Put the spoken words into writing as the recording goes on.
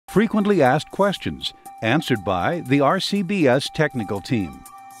Frequently asked questions, answered by the RCBS technical team.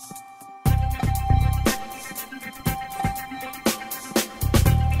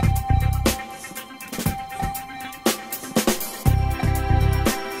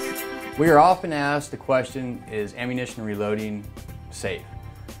 We are often asked the question, is ammunition reloading safe?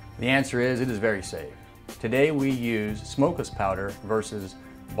 The answer is, it is very safe. Today we use smokeless powder versus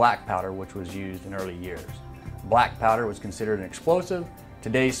black powder, which was used in early years. Black powder was considered an explosive.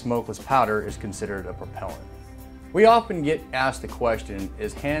 Today's smokeless powder is considered a propellant. We often get asked the question,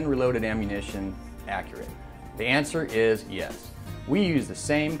 is hand-reloaded ammunition accurate? The answer is yes. We use the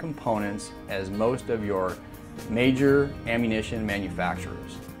same components as most of your major ammunition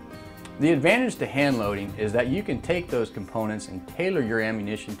manufacturers. The advantage to hand loading is that you can take those components and tailor your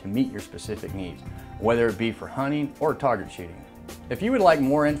ammunition to meet your specific needs, whether it be for hunting or target shooting. If you would like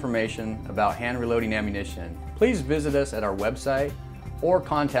more information about hand reloading ammunition, please visit us at our website or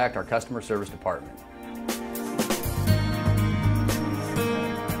contact our customer service department.